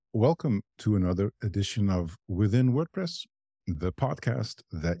Welcome to another edition of Within WordPress, the podcast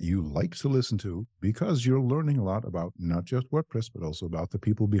that you like to listen to because you're learning a lot about not just WordPress, but also about the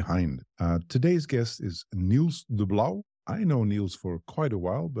people behind. Today's guest is Niels de Blaauw. I know Niels for quite a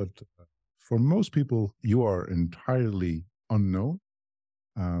while, but for most people, you are entirely unknown.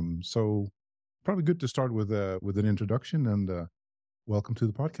 So probably good to start with an introduction and welcome to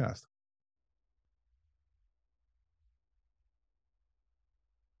the podcast.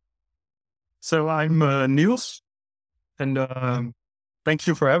 So I'm Niels, and thank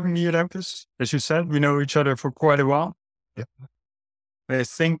you for having me at Empus. As you said, we know each other for quite a while. Yeah. I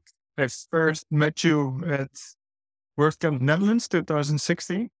think I first met you at WordCamp Netherlands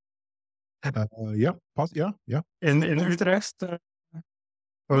 2016 Yeah. in Utrecht. I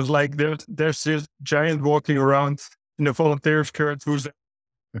was like, there's this giant walking around in the volunteer skirt. Who's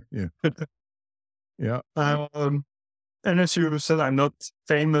Yeah. Yeah. and as you said, I'm not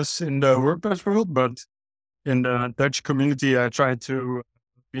famous in the WordPress world, but in the Dutch community, I try to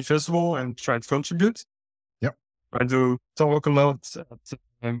be visible and try to contribute. Yep. I do talk a lot at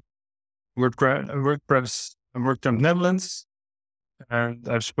WordPress and WordCamp Netherlands, and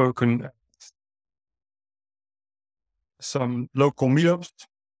I've spoken at some local meetups.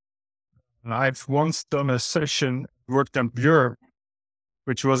 And I've once done a session at WordCamp Europe,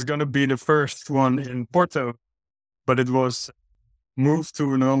 which was going to be the first one in Porto, but it was moved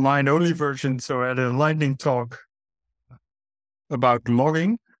to an online-only version, so I had a lightning talk about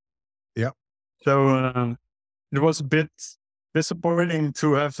logging. Yeah. So it was a bit disappointing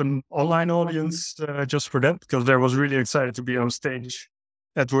to have an online audience just for that, because I was really excited to be on stage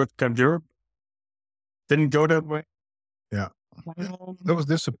at WordCamp Europe. Didn't go that way. Yeah. That was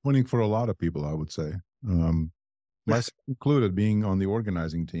disappointing for a lot of people, I would say. Myself included, being on the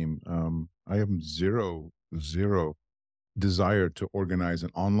organizing team. I have zero desire to organize an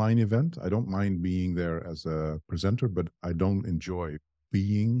online event. I don't mind being there as a presenter, but I don't enjoy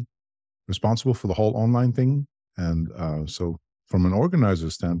being responsible for the whole online thing. And so from an organizer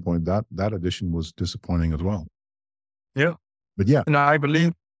standpoint, that edition was disappointing as well. Yeah. But yeah. And I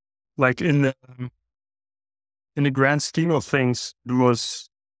believe, like, in the grand scheme of things, it was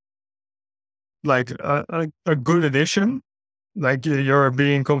like a good addition. Like, you're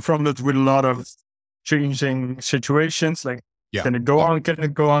being confronted with a lot of changing situations. Like, Yeah. can it go on? Can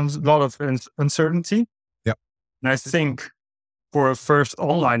it go on? A lot of uncertainty. Yeah. And I think for a first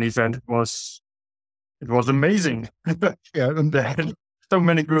online event, it was amazing. Yeah. And They had so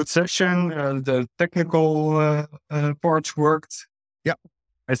many good sessions. The technical parts worked. Yeah.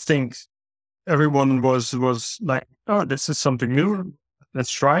 I think everyone was like, oh, this is something new.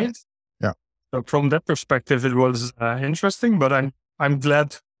 Let's try it. Yeah. So from that perspective, it was interesting. But I'm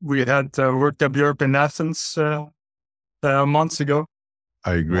glad we had WordCamp Europe in Athens months ago.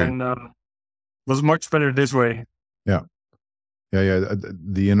 I agree. And was much better this way. Yeah. Yeah.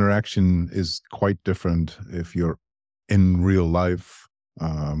 The interaction is quite different if you're in real life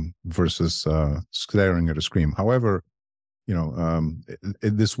versus staring at a screen. However,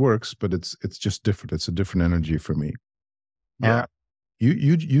 this works, but it's just different. It's a different energy for me. Yeah.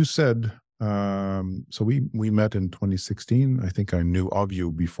 You said so we met in 2016. I think I knew of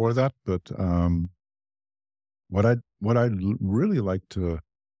you before that, but what I'd really like to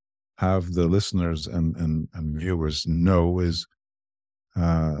have the listeners and viewers know is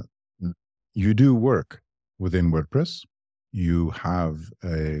you do work within WordPress. You have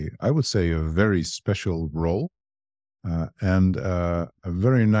I would say, a very special role. And a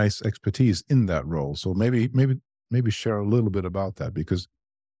very nice expertise in that role. So maybe share a little bit about that, because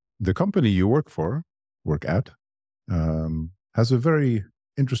the company you work at, has a very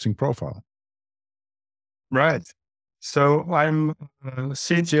interesting profile. Right. So I'm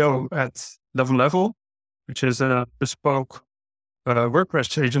CTO at Level, which is a bespoke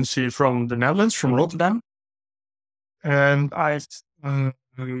WordPress agency from the Netherlands, from Rotterdam. And I've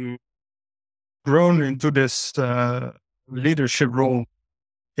grown into this leadership role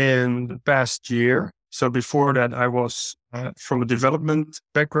in the past year. So before that, I was from a development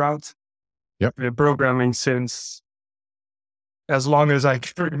background. Yep. Programming since as long as I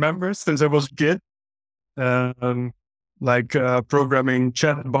can remember, since I was a kid. Programming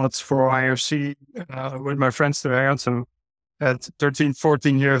chatbots for IRC with my friends there. I had some at 13,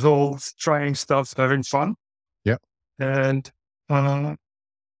 14 years old, trying stuff, having fun. Yeah. And I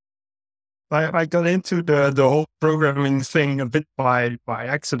got into the whole programming thing a bit by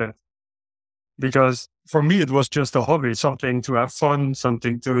accident, because for me, it was just a hobby, something to have fun,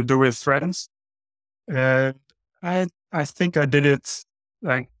 something to do with friends. And I think I did it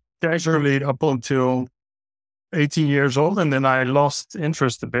like casually up until 18 years old, and then I lost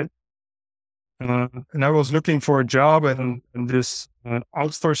interest a bit. And I was looking for a job, and this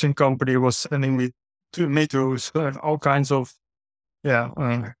outsourcing company was sending me to all kinds of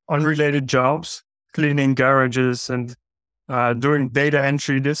unrelated jobs, cleaning garages and doing data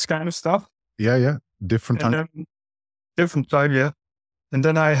entry, this kind of stuff. Yeah. Different And time. then different time, yeah. And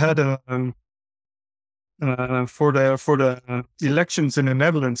then I had for the elections in the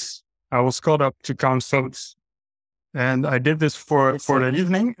Netherlands, I was called up to count votes. And I did this for the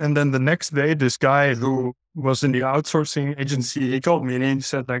evening. And then the next day, this guy who was in the outsourcing agency, he called me and he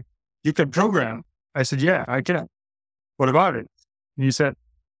said, like, you can program. I said, yeah, I can. What about it? And he said,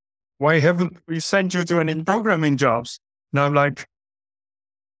 why haven't we sent you to any programming jobs? And I'm like,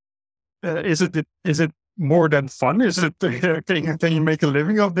 is it more than fun? Is it, can you make a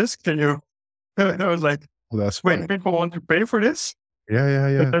living of this? Can you, and I was like, Well, that's wait, funny. people want to pay for this? Yeah.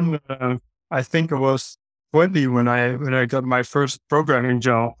 And then I think it was 20 when I got my first programming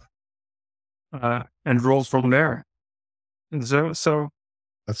job, and rolled from there. And so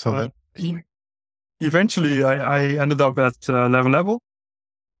That's how that. eventually I ended up at level.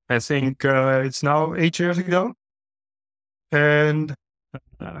 I think it's now 8 years ago, and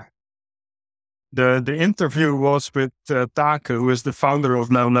uh, the interview was with Take, who is the founder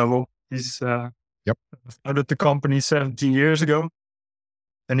of level. He's Yep. founded the company 17 years ago.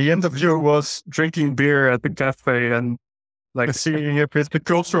 And the interview was drinking beer at the cafe and like seeing if it's a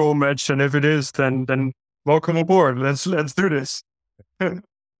cultural match, and if it is, then welcome aboard. Let's do this,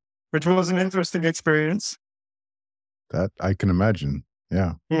 which was an interesting experience. That I can imagine.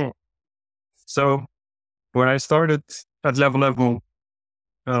 Yeah. So when I started at level,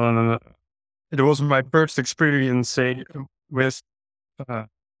 it was my first experience, say, with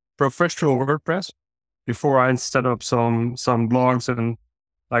professional WordPress. Before I set up some blogs and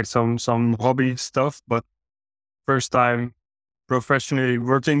like some hobby stuff, but first time professionally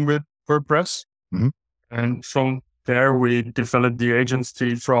working with WordPress. Mhm. And from there, we developed the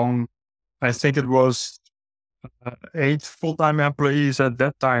agency from, I think it was 8 full-time employees at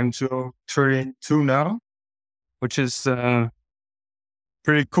that time to 32 now, which is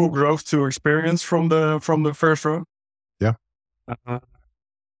pretty cool growth to experience from the first row. Yeah.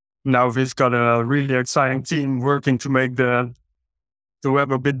 Now we've got a really exciting team working to make the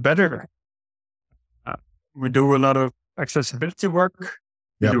web a bit better. We do a lot of accessibility work.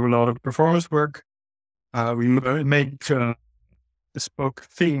 We Yep. do a lot of performance work. We make bespoke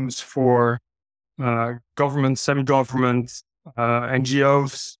themes for government, semi-government,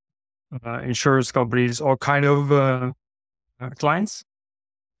 NGOs, insurance companies, all kind of clients.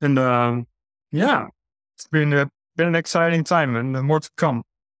 And it's been an exciting time, and more to come.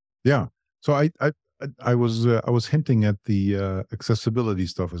 Yeah. So I was hinting at the accessibility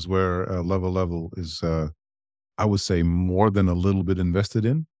stuff is where level is I would say more than a little bit invested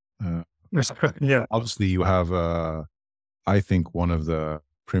in. Yeah. Obviously, you have I think one of the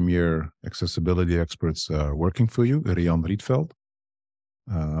premier accessibility experts working for you, Rian Rietveld.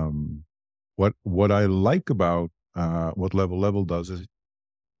 What I like about what level does is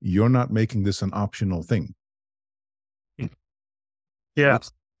you're not making this an optional thing. Yeah.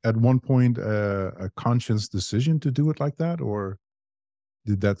 At one point, a conscious decision to do it like that, or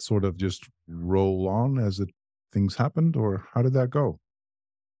did that sort of just roll on as things happened, or how did that go?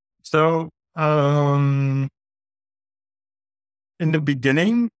 So in the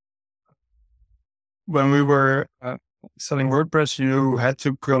beginning, when we were selling WordPress, you had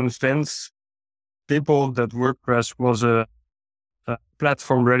to convince people that WordPress was a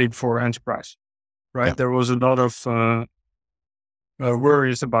platform ready for enterprise, right? Yeah. There was a lot of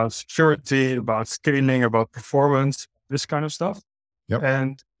worries about security, about scaling, about performance, this kind of stuff. Yep.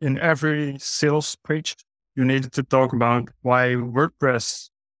 And in every sales pitch, you needed to talk about why WordPress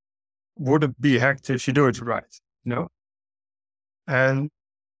wouldn't be hacked if you do it right, you know? And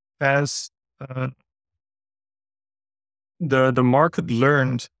as the market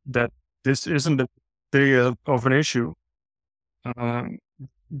learned that this isn't a big of an issue,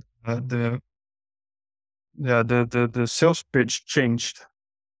 the sales pitch changed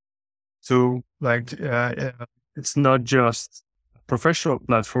to like it's not just a professional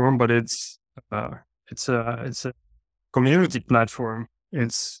platform, but it's a community platform.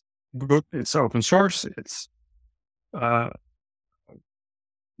 It's good. It's open source. It's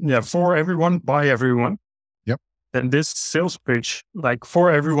for everyone, by everyone. Yep. And this sales pitch, like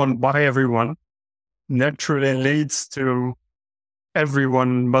for everyone, by everyone, naturally leads to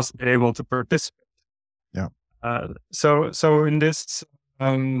everyone must be able to participate. Yeah. So in this,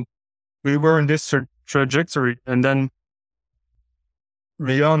 we were in this trajectory, and then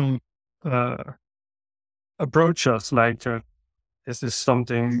Rian approach us like, is this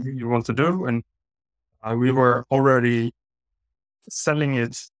something you want to do? And we were already selling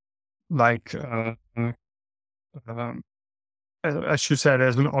it like, as you said,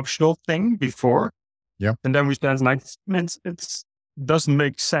 as an optional thing before. Yeah. And then we said, like, it doesn't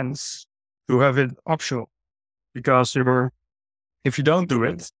make sense to have it optional, because if you don't do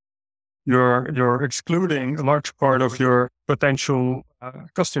it, you're excluding a large part of your potential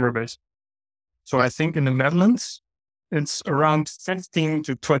customer base. So I think in the Netherlands, it's around 15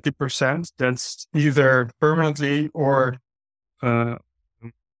 to 20% that's either permanently or uh,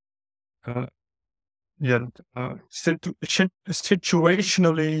 uh,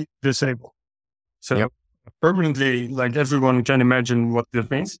 situationally disabled. So Yep. permanently, like everyone can imagine what this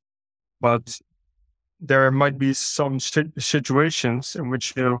means, but there might be some situations in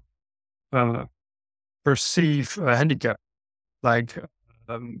which you perceive a handicap, like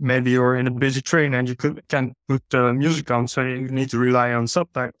maybe you're in a busy train and you can't put music on, so you need to rely on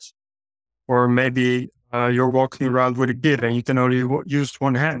subtitles. Or maybe you're walking around with a kid and you can only use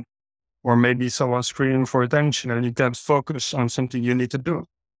one hand. Or maybe someone's screaming for attention and you can't focus on something you need to do.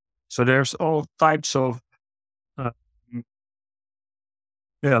 So there's all types of uh,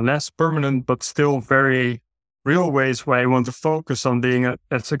 less permanent but still very real ways where I want to focus on being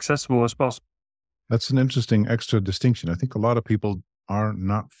as accessible as possible. That's an interesting extra distinction. I think a lot of people are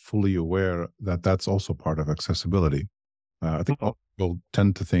not fully aware that that's also part of accessibility. I think people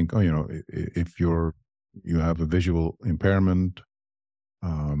tend to think, if you have a visual impairment,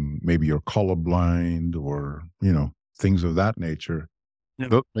 maybe you're colorblind, or things of that nature.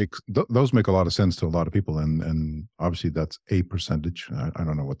 Yeah. Those make a lot of sense to a lot of people, and obviously that's a percentage. I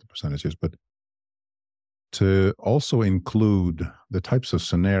don't know what the percentage is, but to also include the types of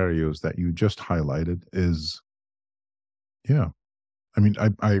scenarios that you just highlighted is, yeah. I mean,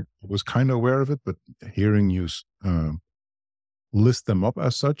 I was kind of aware of it, but hearing you list them up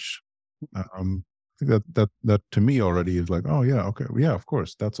as such, I think that to me already is like, oh yeah, okay, yeah, of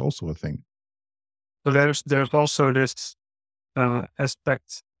course, that's also a thing. So there's also this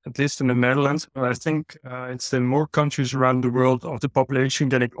aspect, at least in the Netherlands, but I think it's in more countries around the world, of the population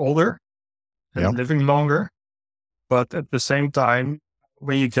getting older and Yeah. living longer. But at the same time,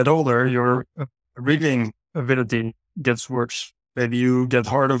 when you get older, your reading ability gets worse. Maybe you get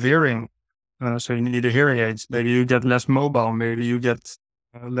hard of hearing, so you need a hearing aid. Maybe you get less mobile. Maybe you get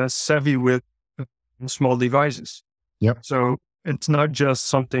less savvy with small devices. Yep. So it's not just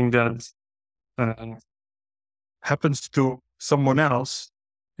something that happens to someone else.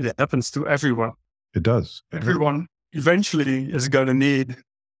 It happens to everyone. It does. Everyone eventually is going to need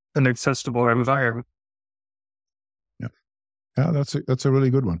an accessible environment. Yeah, that's a really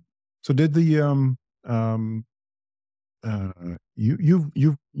good one. So did the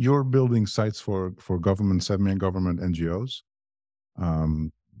you're building sites for government, semi-government NGOs,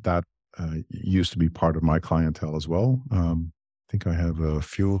 that used to be part of my clientele as well. I think I have a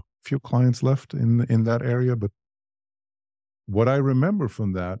few clients left in that area, but what I remember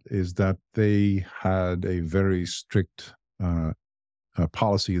from that is that they had a very strict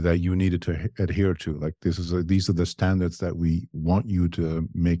policy that you needed to adhere to. Like, these are the standards that we want you to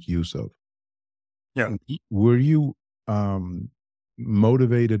make use of. Yeah. Were you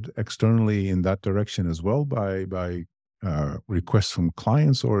motivated externally in that direction as well by requests from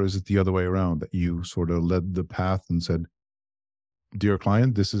clients, or is it the other way around, that you sort of led the path and said, "Dear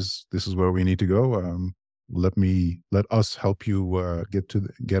client, this is where we need to go. Let us help you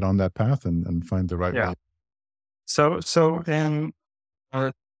get on that path and find the right way." So in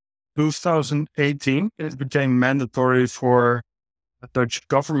 2018, it became mandatory for Dutch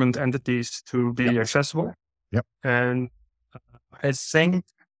government entities to be accessible. Yep. And I think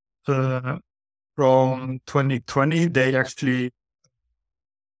from 2020, they actually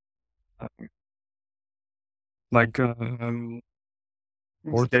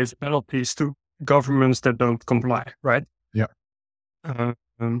gave penalties to governments that don't comply, right? Yeah. But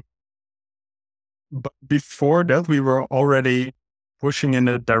before that, we were already pushing in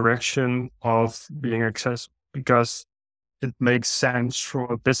the direction of being accessible, because it makes sense from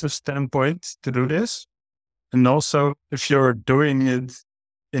a business standpoint to do this. And also, if you're doing it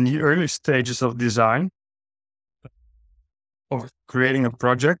in the early stages of design, of creating a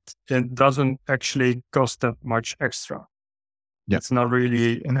project, it doesn't actually cost that much extra. Yeah. It's not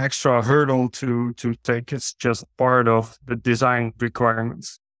really an extra hurdle to take. It's just part of the design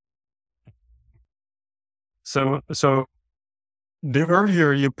requirements. So the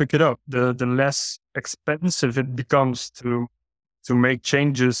earlier you pick it up, the less expensive it becomes to make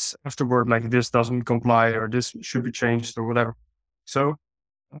changes afterward, like this doesn't comply or this should be changed or whatever. So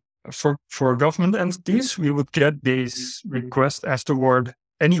for government entities, we would get these requests afterward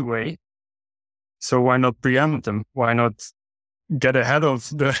anyway. So why not preempt them? Why not get ahead of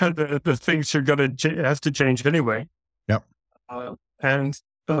the things you're gonna have to change anyway? Yep. And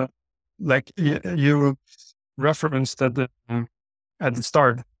like you referenced at the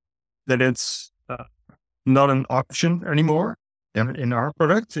start that it's not an option anymore in our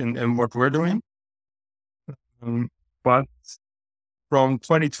product in what we're doing. But from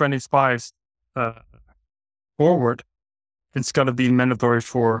 2025 forward, it's going to be mandatory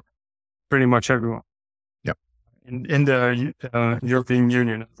for pretty much everyone. Yep. In the European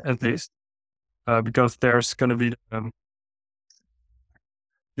Union, at least, because there's going to be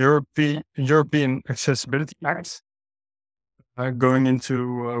European Accessibility Act going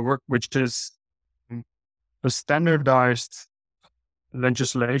into work, which is a standardized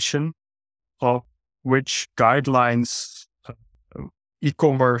legislation of which guidelines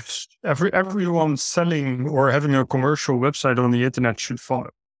e-commerce, everyone selling or having a commercial website on the internet should follow.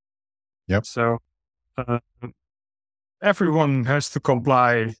 Yep. So everyone has to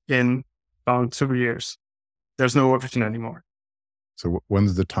comply in about 2 years. There's no option anymore. So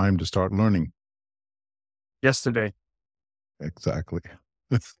when's the time to start learning? Yesterday. Exactly.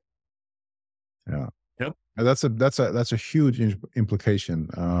 Yeah. Yep. And that's a huge implication.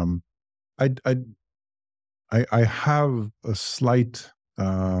 I have a slight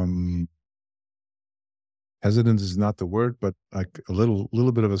hesitance is not the word, but like a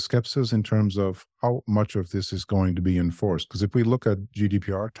little bit of a skepsis in terms of how much of this is going to be enforced. Because if we look at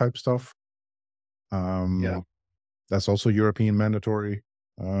GDPR type stuff, that's also European mandatory.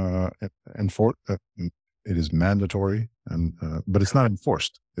 It is mandatory, but it's not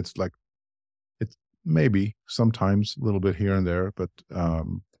enforced. It's like it's maybe sometimes a little bit here and there, but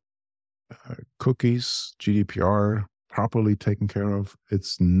cookies, GDPR properly taken care of,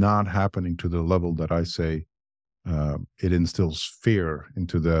 it's not happening to the level that I say it instills fear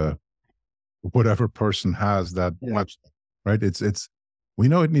into the whatever person has that much, right? It's we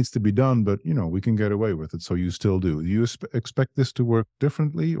know it needs to be done, but we can get away with it, so you still do. Do you expect this to work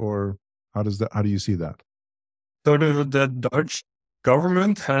differently, or how do you see that? So the Dutch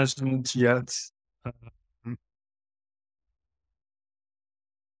government hasn't yet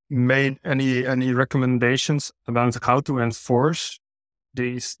made any recommendations about how to enforce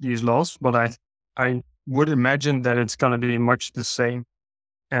these laws, but I would imagine that it's going to be much the same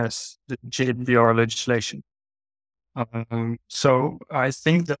as the GDPR legislation. So I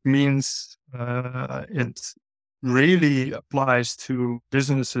think that means it really applies to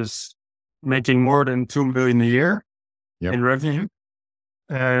businesses making more than 2 million a year in revenue,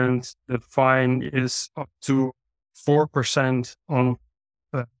 and the fine is up to 4% on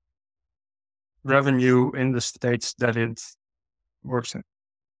revenue in the states that it works in.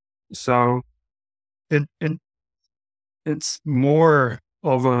 So it's more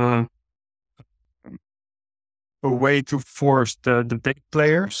of a way to force the big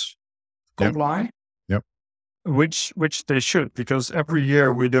players to comply. Yep. Which they should, because every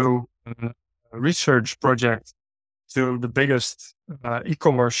year we do a research project to the biggest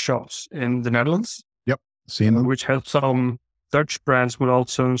e-commerce shops in the Netherlands. Yep, seen them. Which has some Dutch brands, but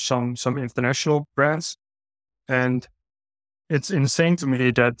also some international brands. And it's insane to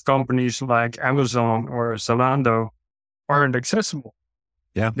me that companies like Amazon or Zalando aren't accessible.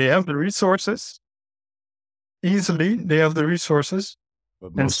 Yeah. They have the resources. Easily, they have the resources,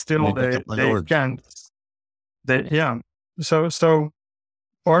 and still they can't. So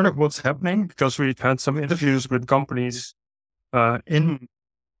part of what's happening, because we've had some interviews with companies in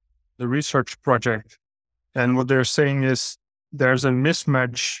the research project, and what they're saying is there's a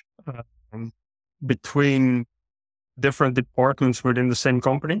mismatch between different departments within the same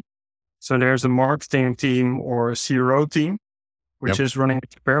company. So there's a marketing team or a CRO team, which is running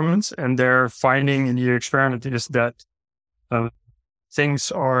experiments, and they're finding in the experiment is that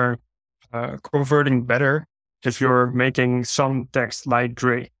things are converting better if you're making some text light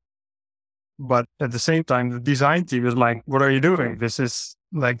gray. But at the same time, the design team is like, what are you doing? This is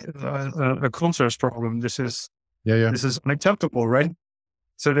like a contrast problem. This is unacceptable, right?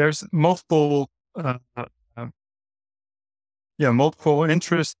 So there's multiple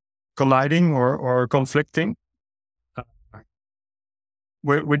interests colliding or conflicting,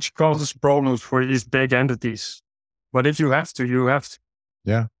 which causes problems for these big entities. But if you have to, you have to.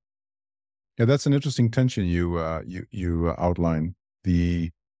 Yeah, that's an interesting tension you outline.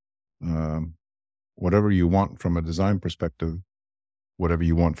 The whatever you want from a design perspective, whatever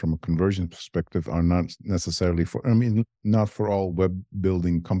you want from a conversion perspective, are not necessarily not for all web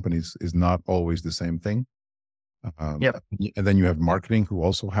building companies is not always the same thing. Yeah. And then you have marketing, who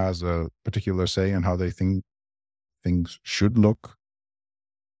also has a particular say in how they think things should look.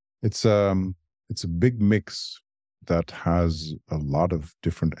 It's a big mix that has a lot of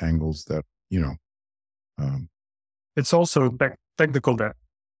different angles that, um, It's also technical debt.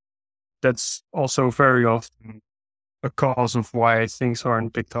 That's also very often a cause of why things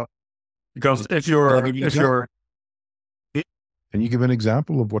aren't picked up. Because if you're can you give an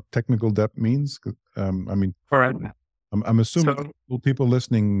example of what technical debt means? I mean, all right, I'm assuming so people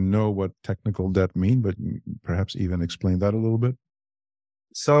listening know what technical debt mean, but perhaps even explain that a little bit.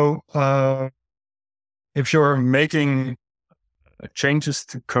 so if you're making changes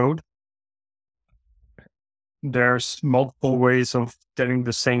to code, there's multiple ways of getting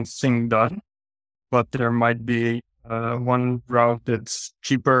the same thing done, but there might be one route that's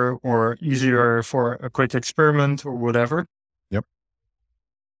cheaper or easier for a quick experiment or whatever. Yep.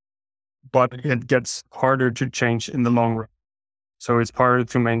 But it gets harder to change in the long run. So it's harder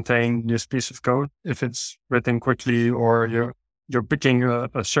to maintain this piece of code if it's written quickly, or you're picking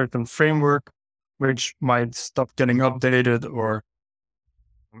a certain framework which might stop getting updated, or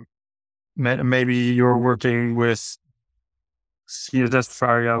maybe you're working with CSS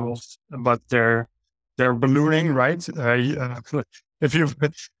variables, but they're ballooning, right? If you've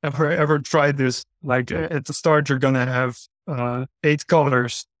ever tried this, like at the start you're gonna have 8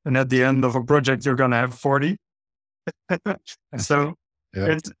 colors, and at the end of a project you're gonna have 40. So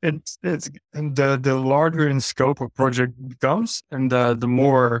Yeah. it's and the larger in scope a project becomes, and the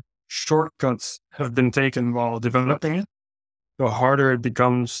more shortcuts have been taken while developing it, the harder it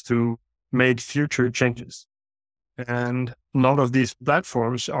becomes to make future changes. And a lot of these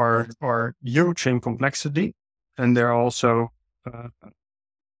platforms are huge in complexity, and they're also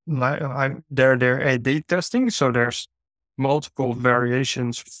they're A/B testing, so there's multiple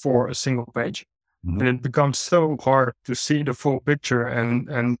variations for a single page. And it becomes so hard to see the full picture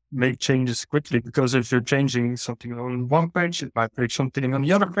and make changes quickly, because if you're changing something on one page, it might break something on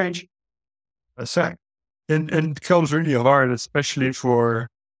the other page. So it becomes really hard, especially for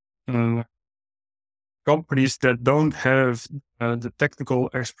companies that don't have the technical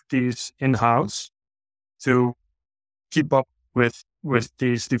expertise in-house to keep up with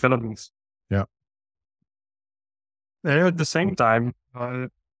these developments. Yeah. And at the same time,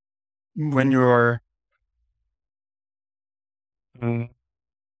 when you're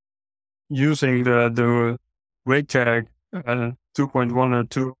using the WCAG 2.1 or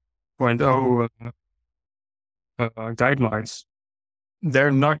 2.0 guidelines,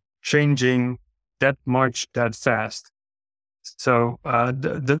 they're not changing that much that fast. So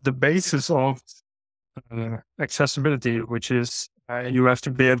the basis of accessibility, which is you have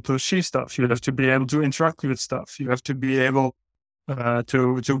to be able to see stuff, you have to be able to interact with stuff, you have to be able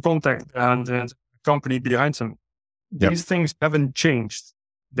to contact the company behind them. These things haven't changed.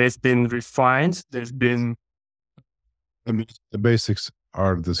 They've been refined. They've been the basics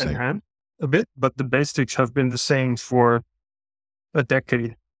are the same. enhanced a bit, but the basics have been the same for a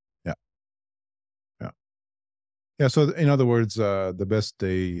decade. Yeah. So in other words, the best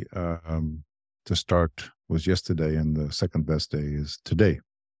day to start was yesterday, and the second best day is today.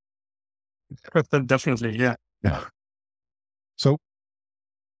 Definitely, yeah. Yeah. So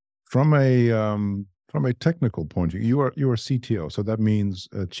from a technical point of view, you are CTO, so that means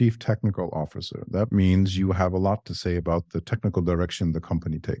a chief technical officer. That means you have a lot to say about the technical direction the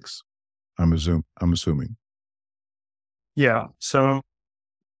company takes. I'm assuming. Yeah. So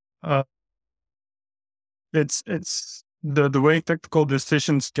it's the way technical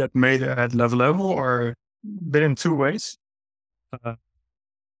decisions get made at level are been in two ways.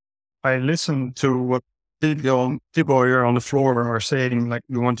 I listen to what people here on the floor are saying, like,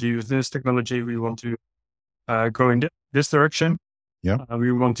 we want to use this technology, we want to go in this direction. Yeah.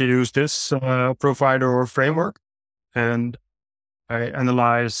 We want to use this provider or framework. And I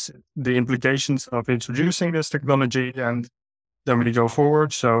analyze the implications of introducing this technology, and then we go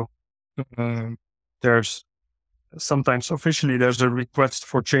forward. So there's sometimes officially there's a request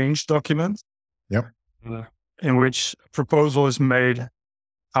for change document. Yep. In which a proposal is made.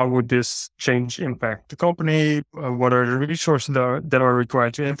 How would this change impact the company? What are the resources that are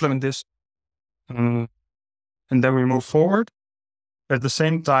required to implement this? And then we move forward. At the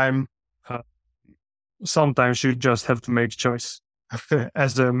same time, sometimes you just have to make a choice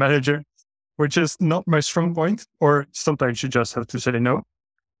as the manager, which is not my strong point. Or sometimes you just have to say no.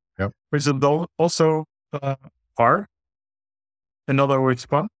 Yep. Which is also hard. In other words,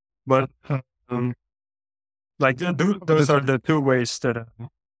 fun. But like those are the two ways that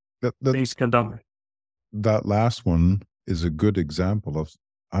things can done. That last one is a good example of,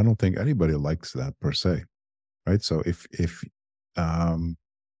 I don't think anybody likes that per se. right? So if um,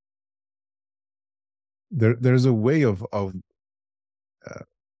 there's a way of uh,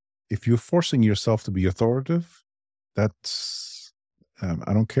 if you're forcing yourself to be authoritative, that's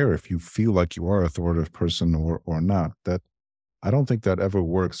I don't care if you feel like you are an authoritative person or not. That I don't think that ever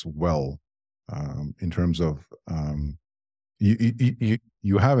works well in terms of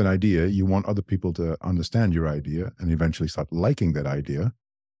you have an idea, you want other people to understand your idea and eventually start liking that idea.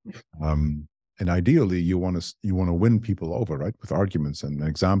 Um, and ideally, you want to win people over, right, with arguments and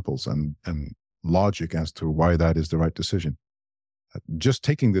examples and logic as to why that is the right decision. Just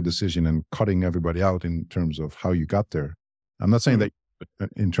taking the decision and cutting everybody out in terms of how you got there. I'm not saying that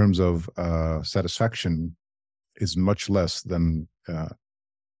in terms of satisfaction is much less than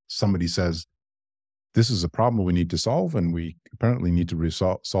somebody says, this is a problem we need to solve, and we apparently need to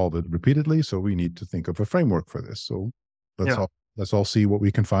solve it repeatedly. So we need to think of a framework for this. So let's Yeah. all let's all see what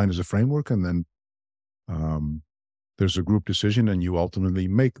we can find as a framework, and then um, there's a group decision, and you ultimately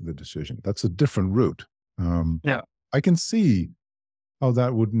make the decision. That's a different route. Yeah. I can see how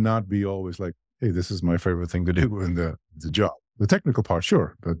that would not be always like, hey, this is my favorite thing to do in the job. The technical part,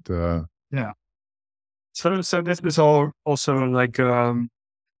 sure, but Yeah. So this is all also like, uh,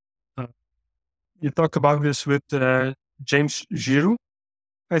 you talk about this with James Giroux,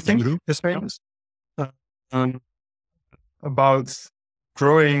 I think Andrew? his name is, uh, um, about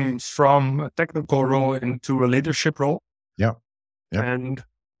growing from a technical role into a leadership role, Yeah, yeah, and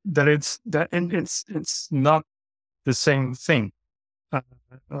it's not the same thing. Uh,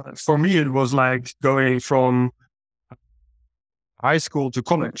 for me, it was like going from high school to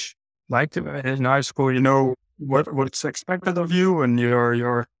college. Like in high school, you know what's expected of you, and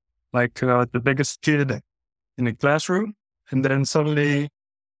you're like the biggest kid in the classroom, and then suddenly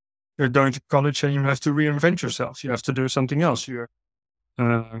you're going to college and you have to reinvent yourself. You have to do something else. You're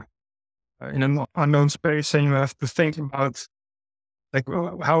uh, in an unknown space, and you have to think about like,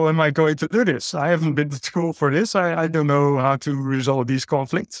 well, how am I going to do this? I haven't been to school for this. I don't know how to resolve these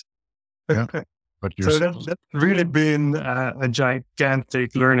conflicts. yeah. But you're So that's really been a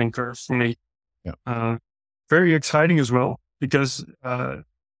gigantic learning curve for me. yeah. Very exciting as well, because I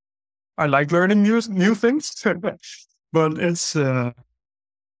like learning new things, but it's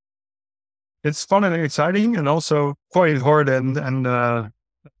fun and exciting, and also quite hard and I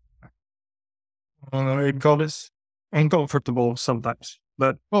don't know how you call this, uncomfortable sometimes.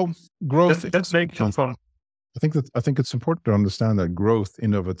 But Well, growth. that makes it fun. I think it's important to understand that growth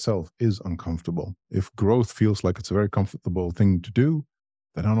in of itself is uncomfortable. If growth feels like it's a very comfortable thing to do,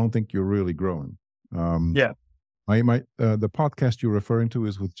 then I don't think you're really growing. Um, Yeah. the podcast you're referring to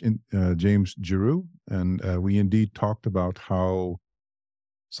is with James Giroux, and we indeed talked about how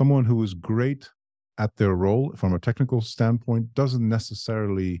someone who is great at their role from a technical standpoint doesn't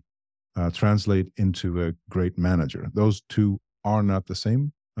necessarily translate into a great manager. Those two are not the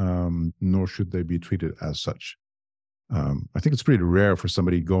same, nor should they be treated as such. I think it's pretty rare for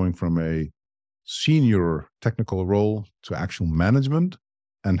somebody going from a senior technical role to actual management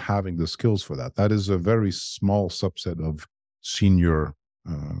and having the skills for that. That is a very small subset of senior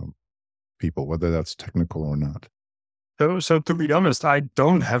uh, people, whether that's technical or not. So to be honest, I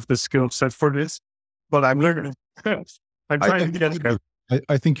don't have the skill set for this, but I'm learning. I'm I, trying to get there.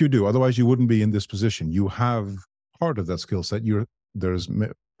 I think you do. Otherwise, you wouldn't be in this position. You have part of that skill set. There's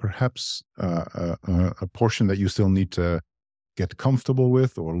perhaps a portion that you still need to get comfortable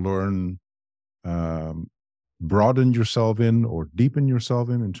with or learn, um, broaden yourself in or deepen yourself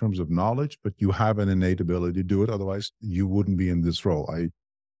in terms of knowledge. But you have an innate ability to do it. Otherwise, you wouldn't be in this role.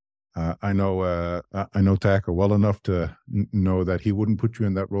 I know Taka well enough to know that he wouldn't put you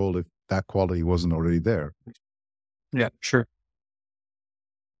in that role if that quality wasn't already there. Yeah, sure.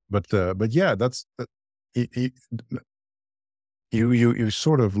 But yeah, that's it, you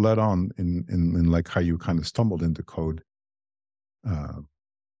sort of led on in like how you kind of stumbled into code, uh,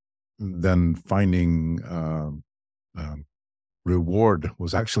 then finding reward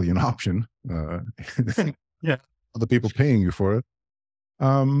was actually an option. Yeah. Other people paying you for it.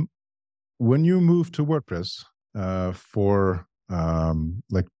 Um, when you moved to WordPress for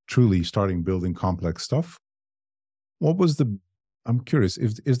like truly starting building complex stuff, what was the? I'm curious.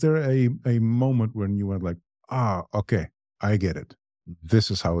 Is there a moment when you went like, okay, I get it. This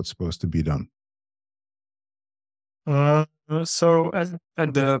is how it's supposed to be done. So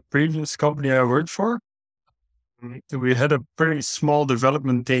at the previous company I worked for, we had a pretty small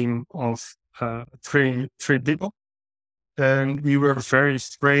development team of three people, and we were very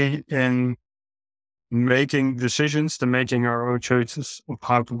straight in making decisions, to making our own choices of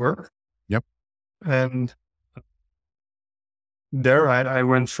how to work. Yep. And there I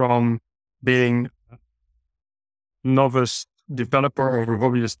went from being novice developer or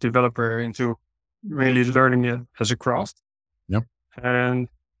hobbyist developer into really learning it as a craft. Yep. And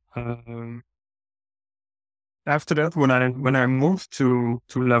after that, when I moved to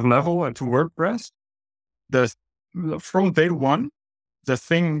Level and to WordPress, from day one, the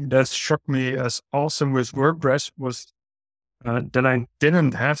thing that struck me as awesome with WordPress was that I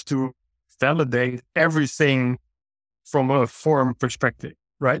didn't have to validate everything from a form perspective,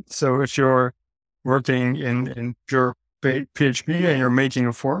 right? So if you're working in pure PHP and you're making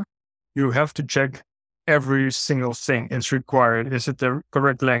a form, you have to check every single thing it's required. Is it the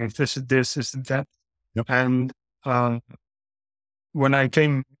correct length? Is it this? Is it that? Yep. And when I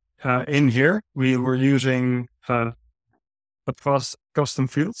came in here, we were using advanced custom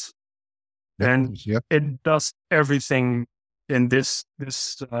fields, and it does everything in this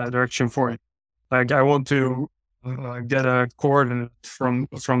direction for it. Like I want to get a coordinate from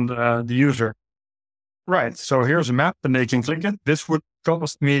the user. Right. So here's a map and they can click it. This would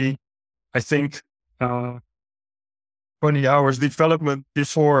cost me, I think, 20 hours development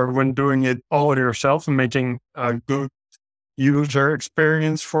before when doing it all yourself and making a good user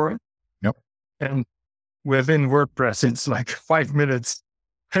experience for it. Yep. And within WordPress, it's like 5 minutes,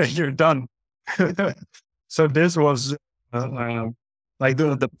 you're done. So this was like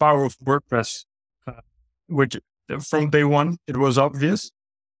the power of WordPress, which from day one, it was obvious.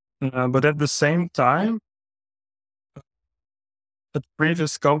 But at the same time, at the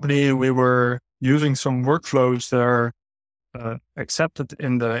previous company, we were using some workflows that are accepted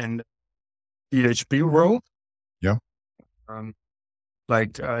in the PHP world. Yeah.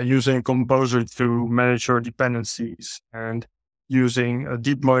 Like using Composer to manage your dependencies and using a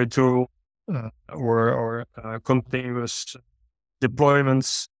deploy tool or continuous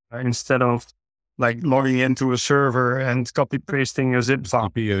deployments instead of like logging into a server and copy pasting a zip file.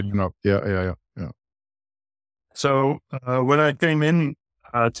 Yeah. So when I came in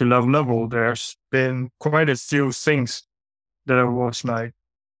to Level, there's been quite a few things that I was like,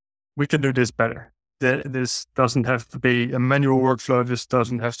 we can do this better. This doesn't have to be a manual workflow. This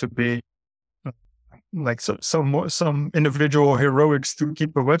doesn't have to be like some individual heroics to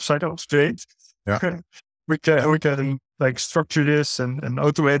keep a website up straight. Yeah. we can like structure this and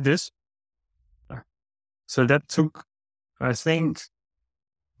automate this. So that took, I think,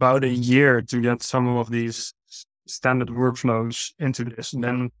 about a year to get some of these standard workflows into this. And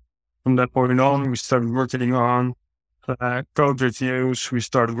then from that point on, we started working on code reviews. We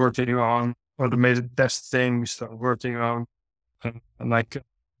started working on automated testing. We started working on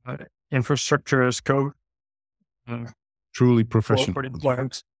infrastructure as code. Truly professional. For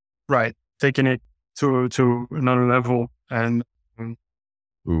deployments. Right. Taking it to another level. And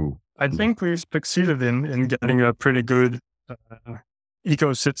I think we've succeeded in getting a pretty good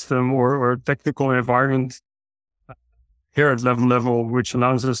ecosystem or technical environment here at Level, which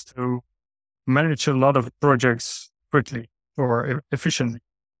allows us to manage a lot of projects quickly or efficiently.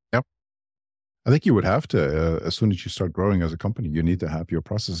 Yep. I think you would have to, as soon as you start growing as a company, you need to have your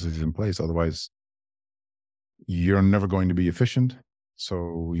processes in place. Otherwise, you're never going to be efficient.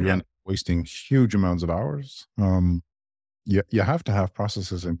 So you end up wasting huge amounts of hours. You have to have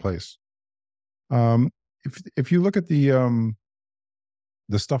processes in place. If you look at the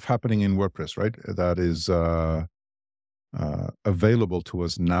stuff happening in WordPress, right, that is available to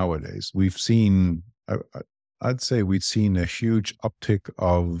us nowadays, we've seen, I'd say we've seen a huge uptick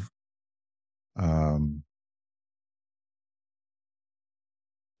of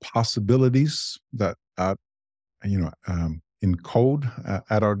possibilities that in code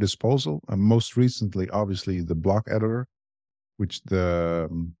at our disposal. Most recently, obviously, the block editor, which the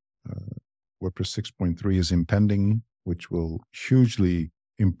WordPress 6.3 is impending, which will hugely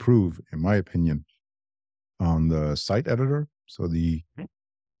improve, in my opinion, on the site editor. So the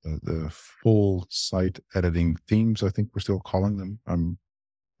full site editing themes, I think we're still calling them. I'm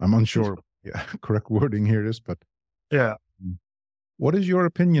unsure. Yeah, correct wording here is, but yeah. What is your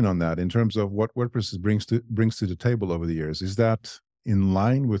opinion on that in terms of what WordPress brings to the table over the years? Is that in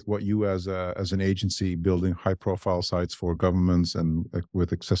line with what you as an agency building high profile sites for governments and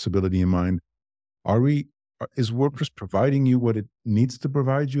with accessibility in mind? Is WordPress providing you what it needs to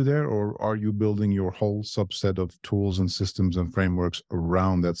provide you there, or are you building your whole subset of tools and systems and frameworks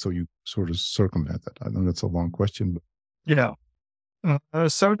around that so you sort of circumvent that? I know that's a long question, but yeah.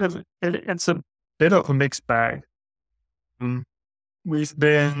 So it's a bit of a mixed bag. We've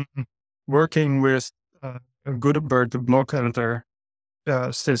been working with Gutenberg, the block editor,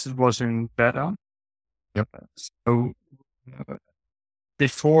 since it was in beta. Yep. So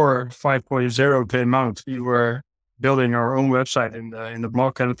before 5.0 came out, we were building our own website in the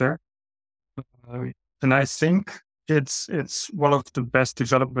block editor. And I think it's one of the best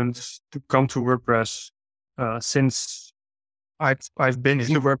developments to come to WordPress since I've been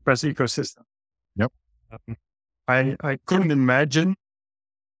in the WordPress ecosystem. Yep. I couldn't imagine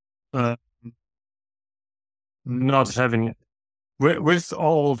not having it. With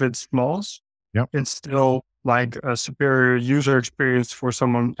all of its flaws, Yep. it's still like a superior user experience for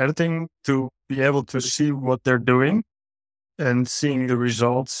someone editing to be able to see what they're doing and seeing the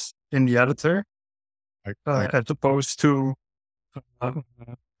results in the editor, as opposed to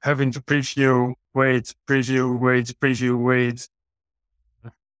having to preview, wait,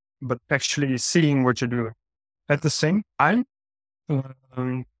 but actually seeing what you're doing. At the same time,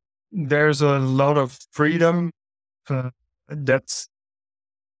 there's a lot of freedom that's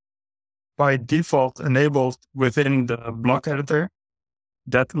by default enabled within the block editor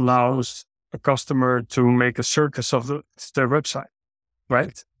that allows a customer to make a circus of their website,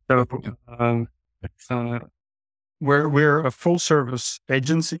 right? So we're a full service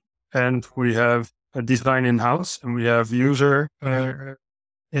agency, and we have a design in-house, and we have user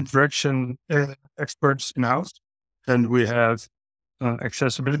interaction experts in-house, and we have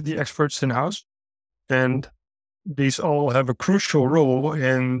accessibility experts in-house. And these all have a crucial role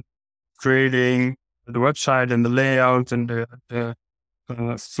in creating the website and the layout and the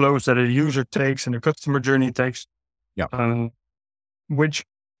flows that a user takes and the customer journey takes, which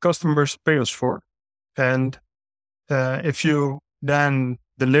customers pay us for. And if you then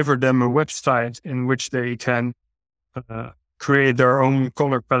deliver them a website in which they can create their own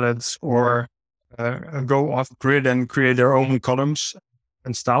color palettes or go off grid and create their own columns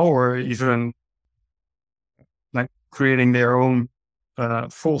and style, or even like creating their own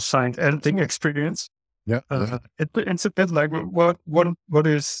full site editing experience. It's a bit like what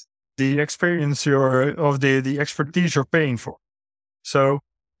is the experience of the expertise you're paying for. So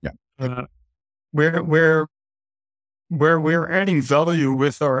where we're adding value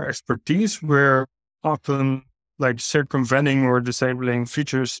with our expertise, we're often like circumventing or disabling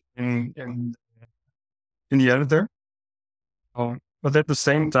features in the editor. But at the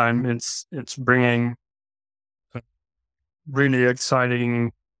same time, it's bringing really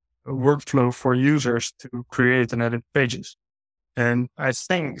exciting workflow for users to create and edit pages. And I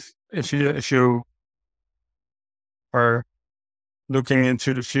think if you are looking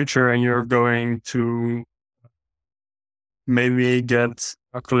into the future and you're going to maybe get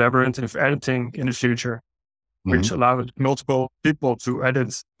a collaborative editing in the future, which allows multiple people to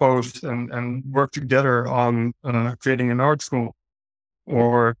edit posts and work together on creating an article,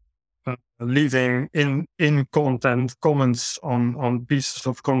 or leaving in content comments on pieces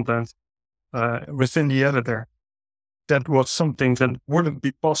of content within the editor. That was something that wouldn't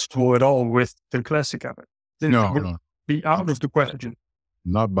be possible at all with the classic app. It would be out of the question.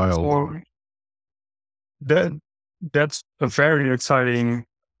 Not by all. That's a very exciting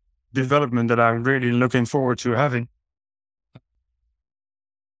development that I'm really looking forward to having.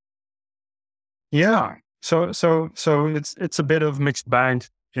 Yeah. So it's a bit of mixed bag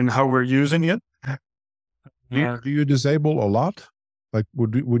in how we're using it. Do you disable a lot? Like,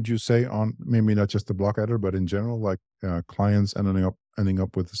 would you say on maybe not just the block editor, but in general, like clients ending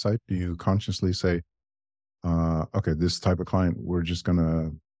up with the site? Do you consciously say, okay, this type of client, we're just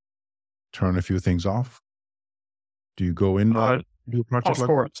gonna turn a few things off? Do you go in? Do projects of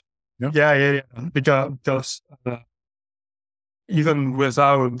course. Yeah. Because even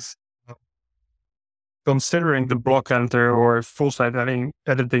without considering the block editor or full site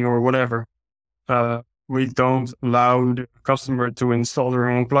editing or whatever, we don't allow the customer to install their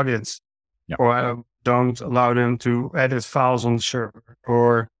own plugins, or don't allow them to edit files on the server,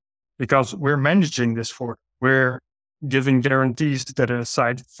 or because we're managing this for them. We're giving guarantees that a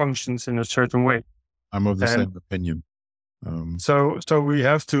site functions in a certain way. I'm of the same opinion. So we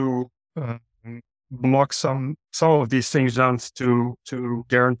have to block some of these things down to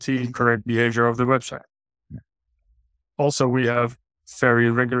guarantee correct behavior of the website. Also, we have very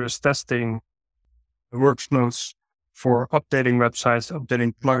rigorous testing workflows for updating websites,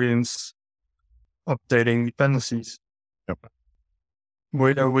 updating plugins, updating dependencies.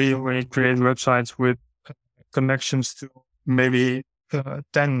 We create websites with connections to maybe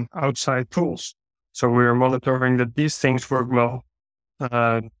 10 outside tools. So we're monitoring that these things work well.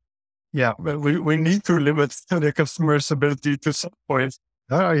 But we need to limit the customer's ability to some point.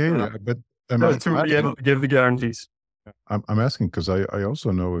 I hear you, but to be able to give the guarantees. I'm asking because I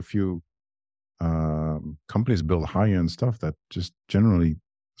also know a few companies build high-end stuff that just generally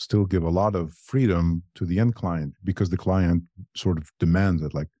still give a lot of freedom to the end client, because the client sort of demands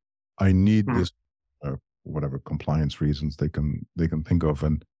it. Like, I need this, whatever compliance reasons they can think of,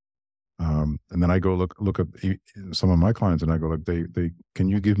 and And then I go look at some of my clients, and I go, like, they can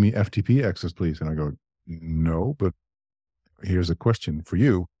you give me FTP access, please? And I go, no, but here's a question for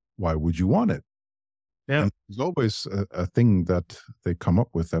you: why would you want it? Yeah. And there's always a thing that they come up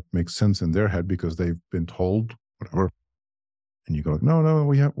with that makes sense in their head because they've been told whatever. And you go, no,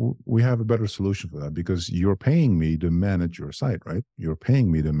 we have a better solution for that, because you're paying me to manage your site, right? You're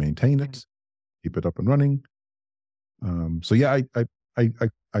paying me to maintain it, keep it up and running. So yeah,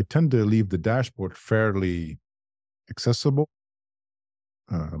 I tend to leave the dashboard fairly accessible,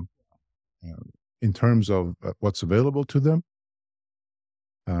 um, in terms of what's available to them.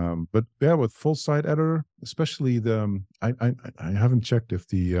 But yeah, with full site editor, especially I haven't checked if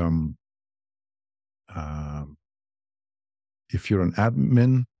um, if you're an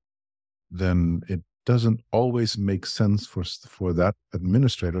admin, then it doesn't always make sense for that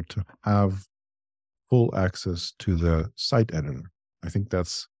administrator to have full access to the site editor. I think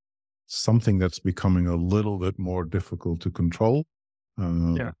that's something that's becoming a little bit more difficult to control.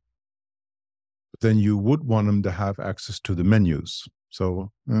 Yeah. Then you would want them to have access to the menus. So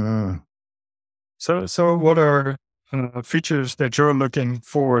So what are features that you're looking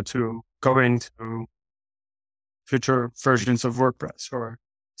forward to going to future versions of WordPress, or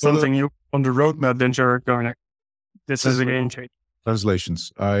something you on the roadmap that you're going to, this is a game changer?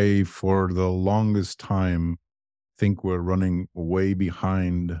 Translations. I, for the longest time, think we're running way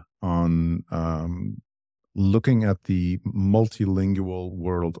behind on looking at the multilingual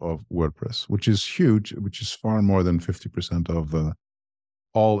world of WordPress, which is huge, which is far more than 50% of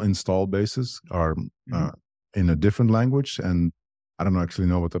all install bases are in a different language. And I don't actually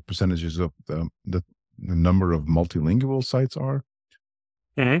know what the percentages of the number of multilingual sites are,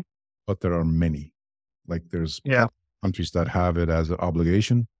 but there are many. Like there's countries that have it as an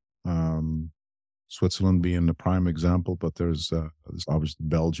obligation. Switzerland being the prime example, but there's obviously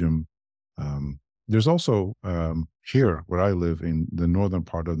Belgium. There's also here where I live in the northern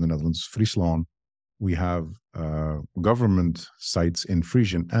part of the Netherlands, Friesland, we have government sites in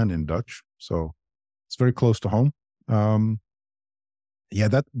Frisian and in Dutch, so it's very close to home. Yeah,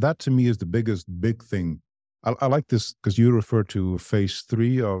 that to me is the big thing. I like this because you refer to phase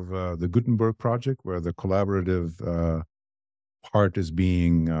 3 of the Gutenberg project, where the collaborative part is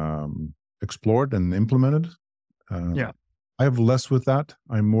being explored and implemented. I have less with that.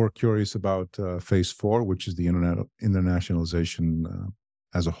 I'm more curious about phase 4, which is the internationalization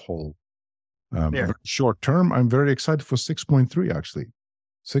as a whole. Short term, I'm very excited for 6.3, actually.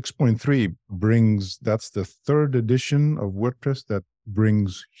 6.3 brings, that's the third edition of WordPress that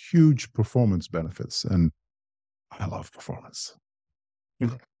brings huge performance benefits. And I love performance.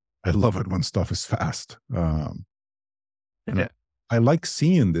 I love it when stuff is fast. I like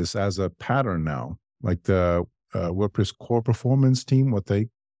seeing this as a pattern now, like the WordPress core performance team, what they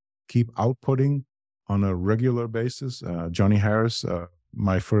keep outputting on a regular basis. Johnny Harris,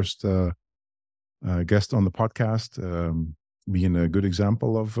 my first guest on the podcast, being a good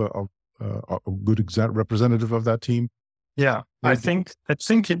example of a good representative of that team. Yeah, I think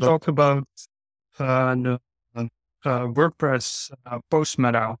you talked about the WordPress post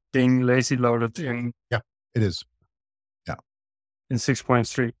meta being lazy loaded in. Yeah, it is. Yeah, in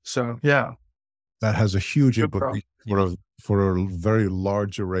 6.3. So yeah, that has a huge impact for a very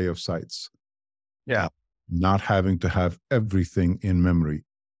large array of sites. Yeah, not having to have everything in memory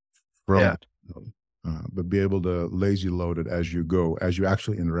from but be able to lazy load it as you go, as you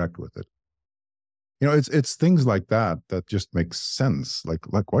actually interact with it. You know, it's things like that that just makes sense. Like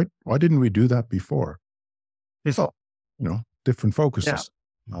why didn't we do that before? It's all, different focuses.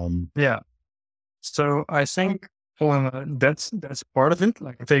 So I think that's part of it,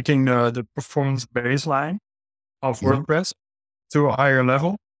 like taking the performance baseline of WordPress to a higher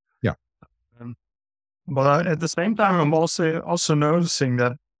level. Yeah. But at the same time, I'm also noticing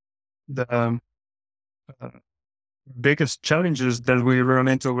that the biggest challenges that we run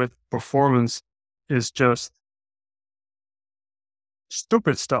into with performance is just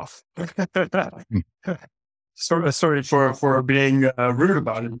stupid stuff. Sorry for being rude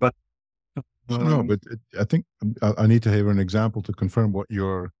about it, but no, but I think I need to have an example to confirm what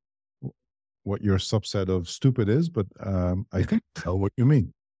your subset of stupid is, but I can tell what you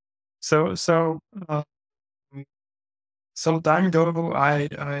mean. So some time ago, I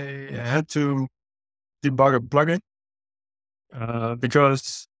had to debug a plugin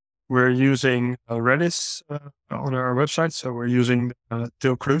because we're using Redis on our website. So we're using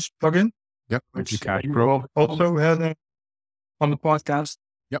Till Cruise plugin, which you also had on the podcast.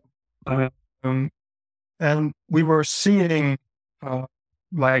 Yep. And we were seeing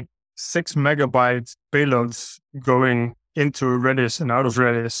like 6 megabyte payloads going into Redis and out of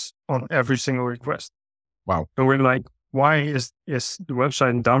Redis on every single request. Wow. And we're like, why is the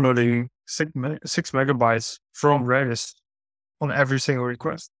website downloading 6 megabytes from Redis on every single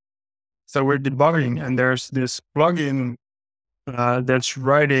request? So we're debugging, and there's this plugin that's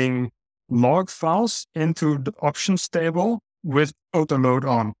writing log files into the options table with autoload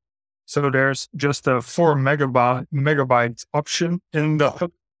on. So there's just a 4 megabyte option in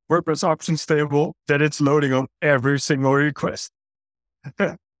the WordPress options table that it's loading on every single request,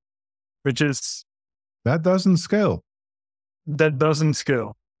 which is That doesn't scale. that doesn't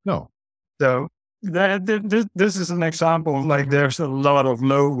scale. No. So this is an example. Like there's a lot of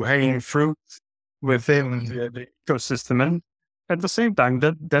low hanging fruit within the ecosystem, and at the same time,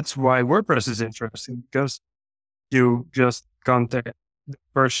 that's why WordPress is interesting, because you just contact the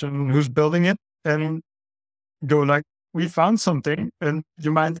person who's building it and go like, we found something and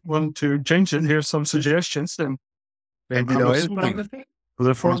you might want to change it. Here's some suggestions, and maybe I'm they'll assuming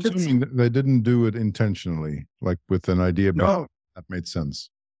that they didn't do it intentionally, like with an idea behind that made sense.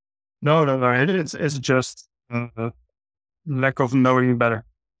 No. It's just lack of knowing better.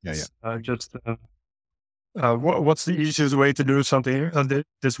 Yeah. What's the easiest way to do something?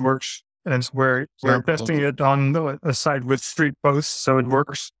 This works, and we're testing it on a site with 3 posts, so it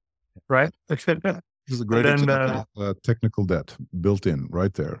works, right? This is a great example of technical debt built in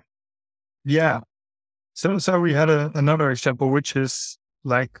right there. Yeah. So we had another example, which is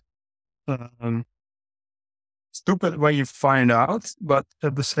like stupid when you find out, but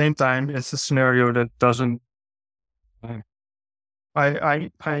at the same time, it's a scenario that doesn't. I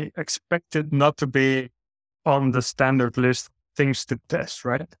expect it not to be on the standard list of things to test,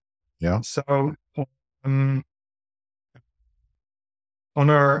 right? Yeah. So on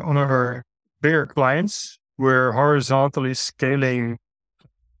our bigger clients, we're horizontally scaling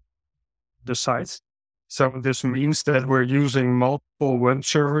the sites. So this means that we're using multiple web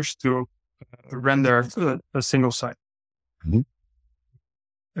servers to render a single site. Mhm.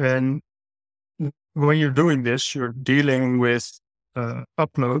 And when you're doing this, you're dealing with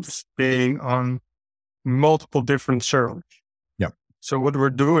uploads being on multiple different servers. Yeah. So what we're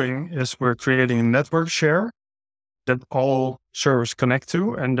doing is we're creating a network share that all servers connect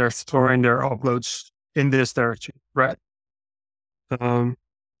to, and they're storing their uploads in this directory, right?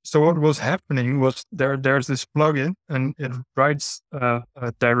 So what was happening was there's this plugin, and it writes a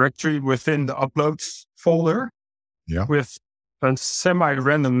directory within the uploads folder with a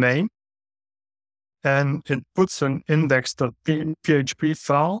semi-random name, and it puts an index.php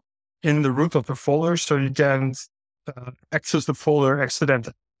file in the root of the folder, so you can access the folder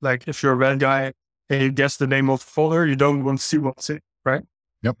accidentally. Like if you're a bad guy and you guess the name of the folder, you don't want to see what's in it, right?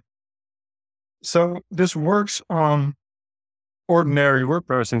 Yep. So this works on ordinary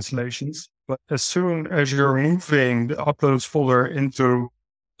WordPress installations, but as soon as you're moving the uploads folder into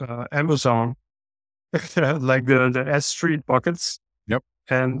Amazon, like the S3 buckets, yep,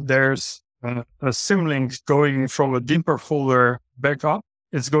 and there's a symlink going from a deeper folder back up,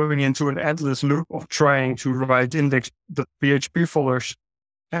 it's going into an endless loop of trying to write index.php folders.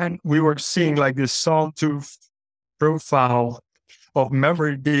 And we were seeing like this sawtooth profile of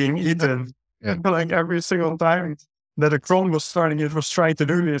memory being eaten, like every single time that a cron was starting, it was trying to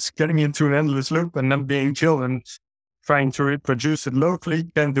do this, getting into an endless loop and then being killed and trying to reproduce it locally,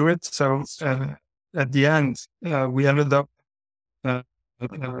 can't do it. So at the end, we ended up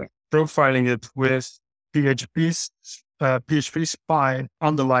profiling it with PHP spy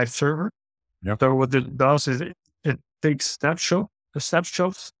on the live server. Yep. So what it does is it takes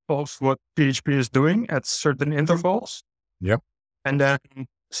snapshots of what PHP is doing at certain intervals. Yep. And then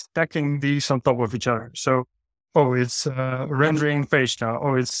stacking these on top of each other. So, it's rendering page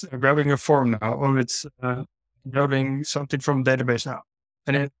now. It's grabbing a form now. It's grabbing something from database now.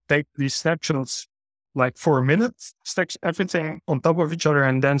 And it takes these snapshots like for a minute, stacks everything on top of each other,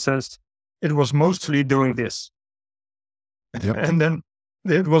 and then says it was mostly doing this. Yep. And then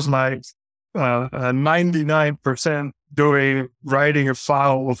it was like 99% writing a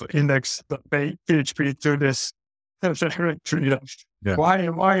file of index.php to this directory. Yeah.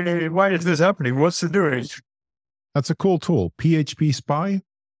 Why is this happening? What's it doing? That's a cool tool. PHP spy.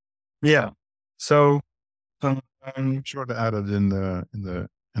 Yeah. So I'm sure to add it in the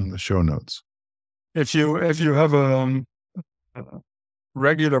show notes. If you have a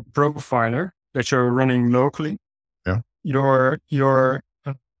regular profiler that you're running locally, you're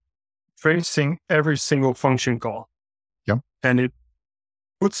tracing every single function call. Yeah. And it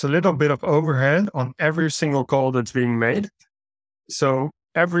puts a little bit of overhead on every single call that's being made. So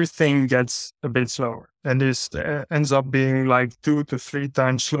everything gets a bit slower. And this ends up being like 2 to 3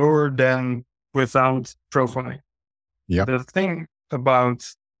 times slower than without profiling. Yeah. The thing about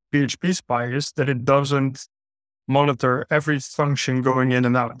PHP spy is that it doesn't monitor every function going in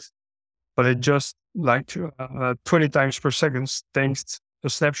and out, but it just 20 times per second takes a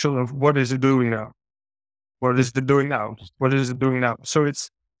snapshot of what is it doing now. What is it doing now? What is it doing now? So it's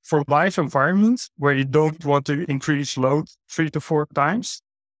for live environments where you don't want to increase load 3 to 4 times.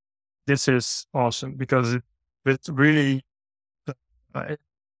 This is awesome because with really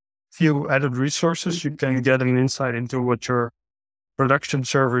few added resources, you can get an insight into what your production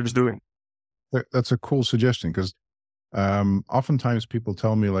server is doing. That's a cool suggestion because oftentimes people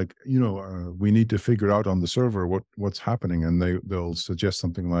tell me like, we need to figure out on the server what's happening, and they'll suggest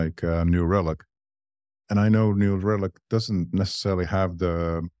something like New Relic. And I know New Relic doesn't necessarily have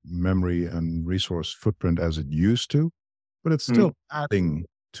the memory and resource footprint as it used to, but it's still adding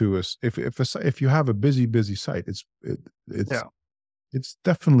to us. If you have a busy site, it's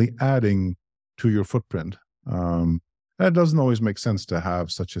definitely adding to your footprint. That doesn't always make sense to have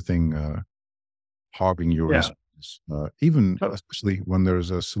such a thing hogging your resources. Especially when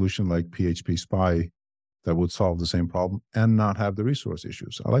there's a solution like PHP Spy that would solve the same problem and not have the resource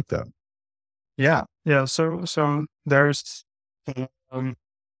issues. I like that. Yeah. So there's a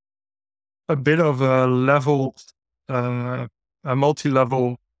bit of a level, a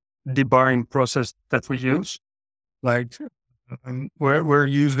multi-level debugging process that we use. Like we're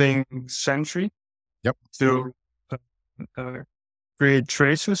using Sentry to create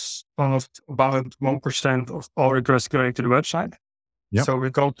traces of about 1% of all requests going to the website. Yep. So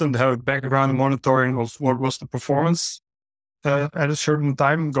we constantly have background monitoring of what was the performance at a certain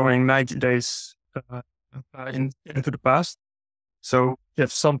time, going 90 days into the past. So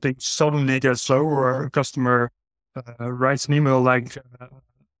if something suddenly gets slow, or a customer writes an email like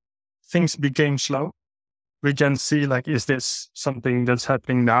things became slow, we can see like, is this something that's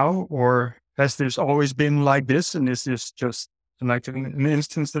happening now, or has this always been like this? And is this just like an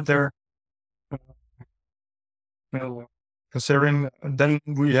instance that they're considering? Then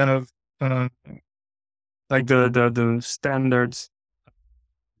we have like the standard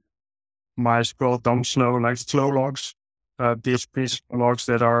MySQL dump slow, like slow logs, PHP logs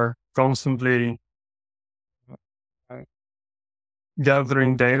that are constantly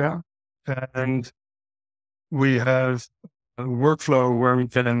gathering data. And we have a workflow where we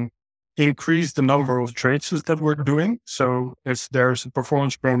can increase the number of traces that we're doing. So if there's a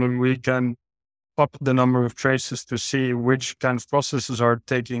performance problem, we can up the number of traces to see which kind of processes are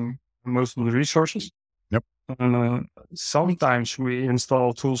taking most of the resources. Yep. Sometimes we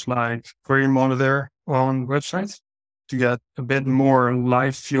install tools like Query Monitor on websites to get a bit more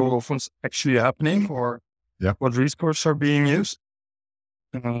live view of what's actually happening, or what resources are being used.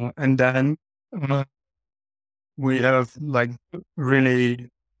 And then we have like really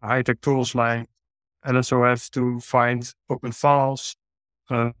high-tech tools like LSOF to find open files,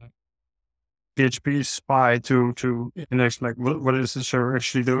 PHP Spy to index like what is the server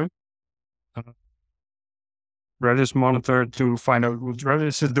actually doing. Redis Monitor to find out what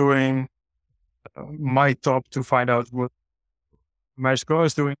Redis is doing. MyTop to find out what MySQL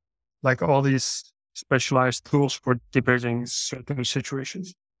is doing. Like all these specialized tools for debugging certain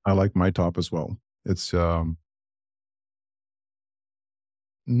situations. I like MyTop as well. It's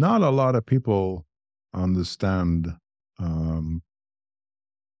not a lot of people understand how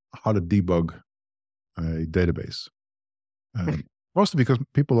to debug a database. Mostly because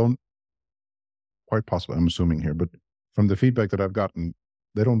people don't, quite possibly, I'm assuming here, but from the feedback that I've gotten,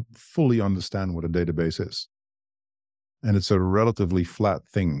 they don't fully understand what a database is. And it's a relatively flat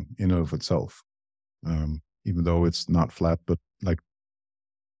thing in and of itself, even though it's not flat, but like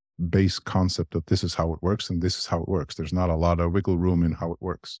base concept of this is how it works and this is how it works. There's not a lot of wiggle room in how it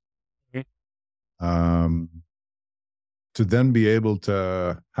works. To then be able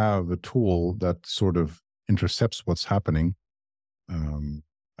to have a tool that sort of intercepts what's happening.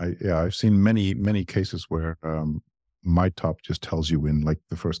 I've seen many cases where MyTop just tells you in like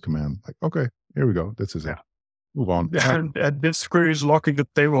the first command, like, okay, here we go. This is it. Move on. And this query is locking the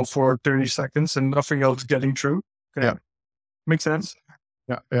table for 30 seconds and nothing else getting through. Okay. Yeah. Makes sense.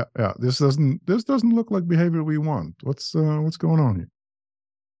 Yeah. This doesn't look like behavior we want. What's going on here?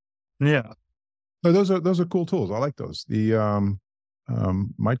 Yeah. No, those are cool tools. I like those. The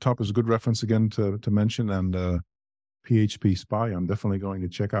MyTop is a good reference again to mention, and PHP Spy I'm definitely going to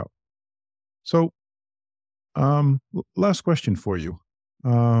check out. So, last question for you,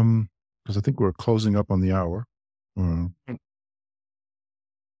 because I think we're closing up on the hour. Can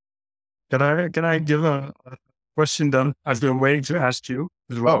I give a question that I've been waiting to ask you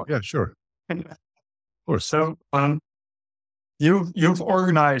as well? Oh yeah, sure. Of course. So you've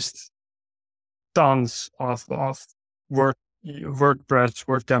organized tons of work WordPress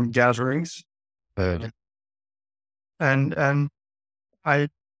WordCamp gatherings, and I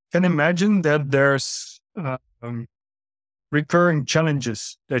can imagine that there's recurring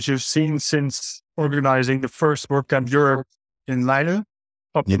challenges that you've seen since organizing the first WordCamp Europe in Leiden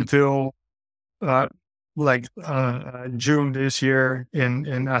up until June this year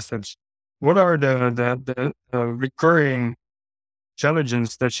in Athens. What are the recurring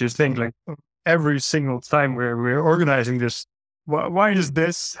challenges that you think, like, every single time we're organizing this? Why is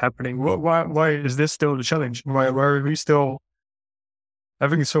this happening? Why is this still the challenge? Why are we still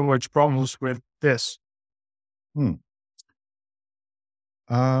having so much problems with this?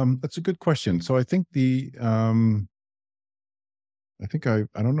 That's a good question. So I think I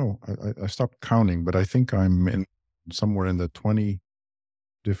don't know. I stopped counting, but I think I'm in somewhere in the 20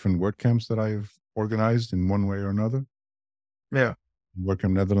 different WordCamps that I've organized in one way or another. Yeah.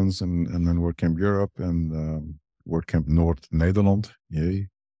 WordCamp Netherlands and then WordCamp Europe and WordCamp North Nederland. Yay.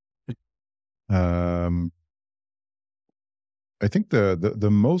 I think the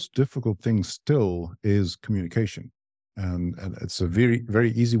most difficult thing still is communication. And it's a very,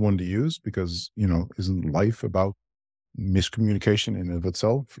 very easy one to use because, isn't life about miscommunication in and of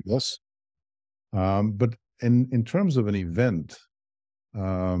itself? Yes. But in terms of an event,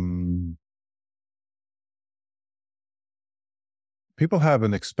 people have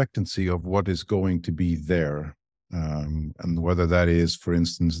an expectancy of what is going to be there. And whether that is, for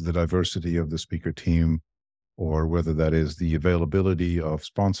instance, the diversity of the speaker team, or whether that is the availability of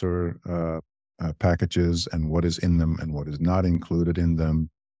sponsor packages and what is in them and what is not included in them.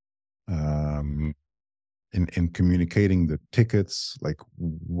 In communicating the tickets, like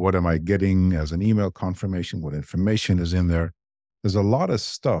what am I getting as an email confirmation? What information is in there? There's a lot of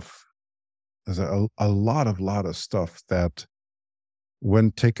stuff. There's a lot of stuff that,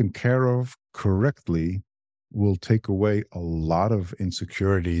 when taken care of correctly, will take away a lot of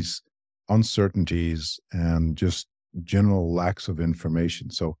insecurities, uncertainties, and just general lacks of information.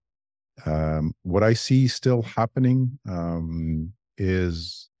 So what I see still happening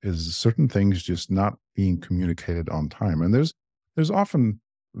is certain things just not being communicated on time. And there's often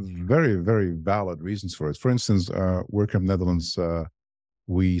very, very valid reasons for it. For instance, WordCamp Netherlands,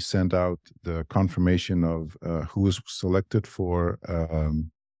 we sent out the confirmation of who was selected for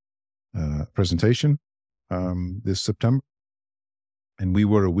presentation this September, and we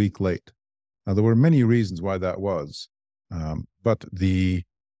were a week late. Now, there were many reasons why that was, but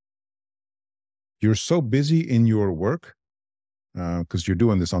you're so busy in your work because you're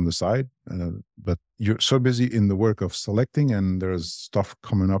doing this on the side, but you're so busy in the work of selecting, and there's stuff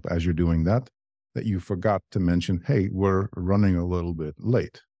coming up as you're doing that you forgot to mention, hey, we're running a little bit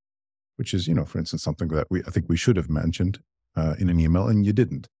late, which is, for instance, something that I think we should have mentioned in an email, and you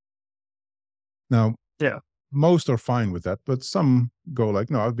didn't. Now, yeah, most are fine with that, but some go like,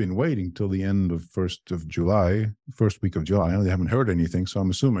 no, I've been waiting till the end of first week of July. I haven't heard anything, so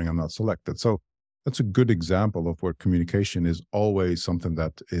I'm assuming I'm not selected. So that's a good example of where communication is always something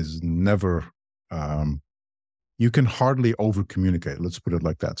that is never, you can hardly over communicate. Let's put it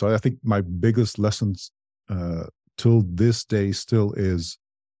like that. So I think my biggest lessons till this day still is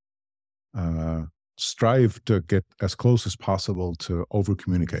strive to get as close as possible to over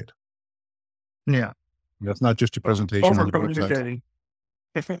communicate. Yeah. That's not just your presentation. Over communicating.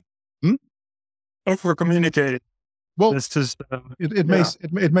 Hmm? Over communicating. Well, it's just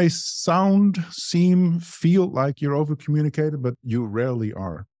it may seem, feel like you're over communicated, but you rarely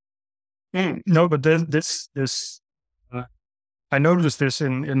are. No, but this I noticed this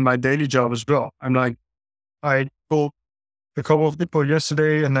in my daily job as well. I'm like, I called a couple of people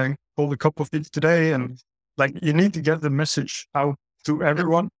yesterday, and I called a couple of people today, and like, you need to get the message out to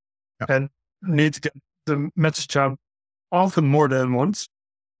everyone, and need to get the message out often more than once,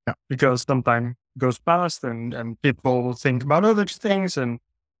 because sometimes it goes past, and people will think about other things, and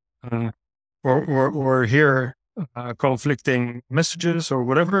or hear conflicting messages or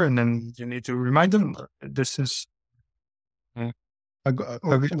whatever, and then you need to remind them this is what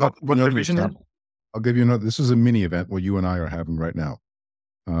the vision is. I'll give you another. This is a mini event what you and I are having right now.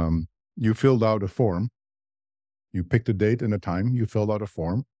 You filled out a form. You picked a date and a time. You filled out a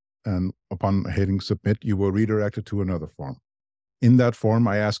form, and upon hitting submit, you were redirected to another form. In that form,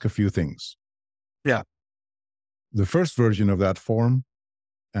 I ask a few things. Yeah. The first version of that form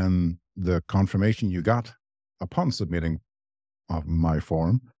and the confirmation you got upon submitting of my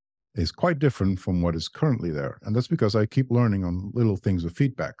form is quite different from what is currently there. And that's because I keep learning on little things of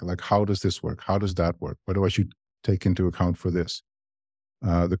feedback, like how does this work? How does that work? What do I should take into account for this?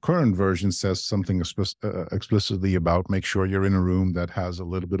 The current version says something explicitly about make sure you're in a room that has a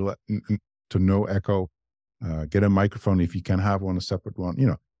little bit of to no echo, Get a microphone if you can have one, a separate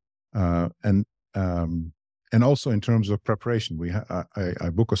one, and also in terms of preparation, I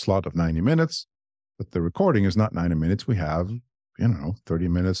book a slot of 90 minutes, but the recording is not 90 minutes. We have 30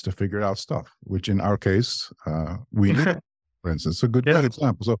 minutes to figure out stuff, which in our case, we need, for instance, a good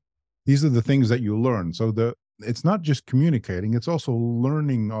example. So these are the things that you learn. So it's not just communicating, it's also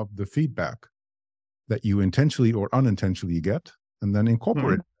learning of the feedback that you intentionally or unintentionally get, and then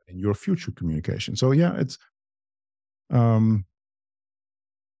incorporate in your future communication. So yeah, it's,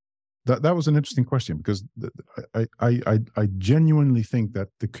 that was an interesting question, because I genuinely think that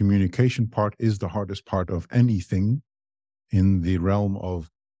the communication part is the hardest part of anything in the realm of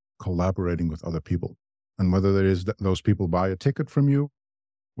collaborating with other people. And whether there is those people buy a ticket from you,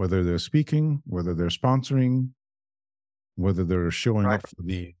 whether they're speaking, whether they're sponsoring, whether they're showing up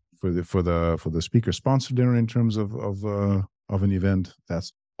for the speaker sponsor dinner in terms of an event,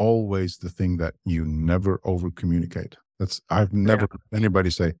 that's always the thing that you never over communicate. I've never heard anybody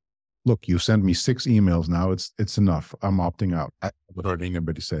say, look, you send me 6 emails now, it's enough, I'm opting out. I've never heard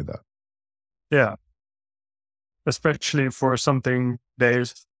anybody say that. Yeah. Especially for something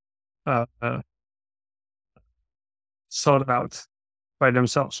they've sought out by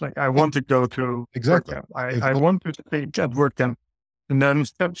themselves. Like, I want to go to exactly. WordCamp. I want to speak at WordCamp. And then,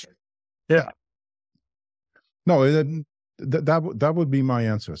 no, that would be my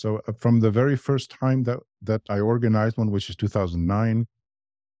answer. So from the very first time that I organized one, which is 2009,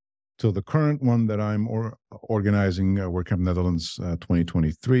 till the current one that I'm organizing, WordCamp Netherlands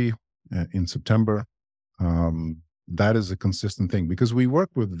 2023 in September, that is a consistent thing, because we work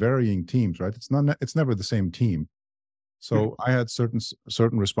with varying teams, right? It's never the same team. So I had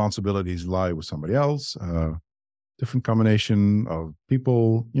certain responsibilities lie with somebody else, different combination of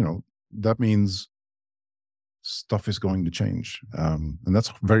people, that means stuff is going to change. And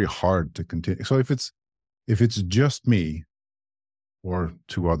that's very hard to continue. So if it's just me or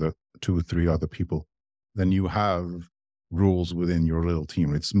 2 or 3 other people, then you have rules within your little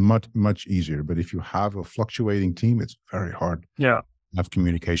team. It's much, much easier. But if you have a fluctuating team, it's very hard. Yeah. Have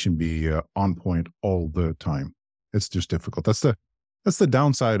communication be on point all the time. It's just difficult. That's the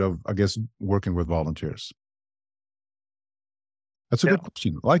downside of, I guess, working with volunteers. That's a good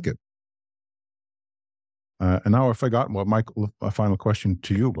question. I like it. And now I forgot what my final question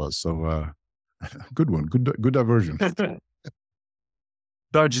to you was. So good one. Good diversion.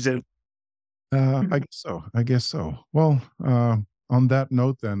 Dodged it. I guess so. Well, on that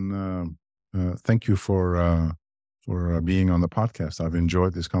note, then, thank you for being on the podcast. I've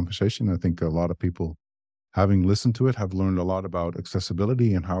enjoyed this conversation. I think a lot of people, having listened to it, have learned a lot about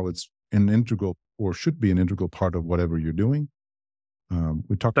accessibility and how it's an integral, or should be an integral part of whatever you're doing.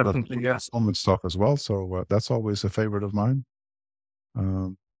 We talked about fulfillment stuff as well. So that's always a favorite of mine.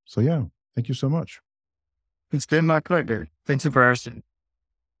 So yeah, thank you so much. It's been my pleasure. Thanks for asking.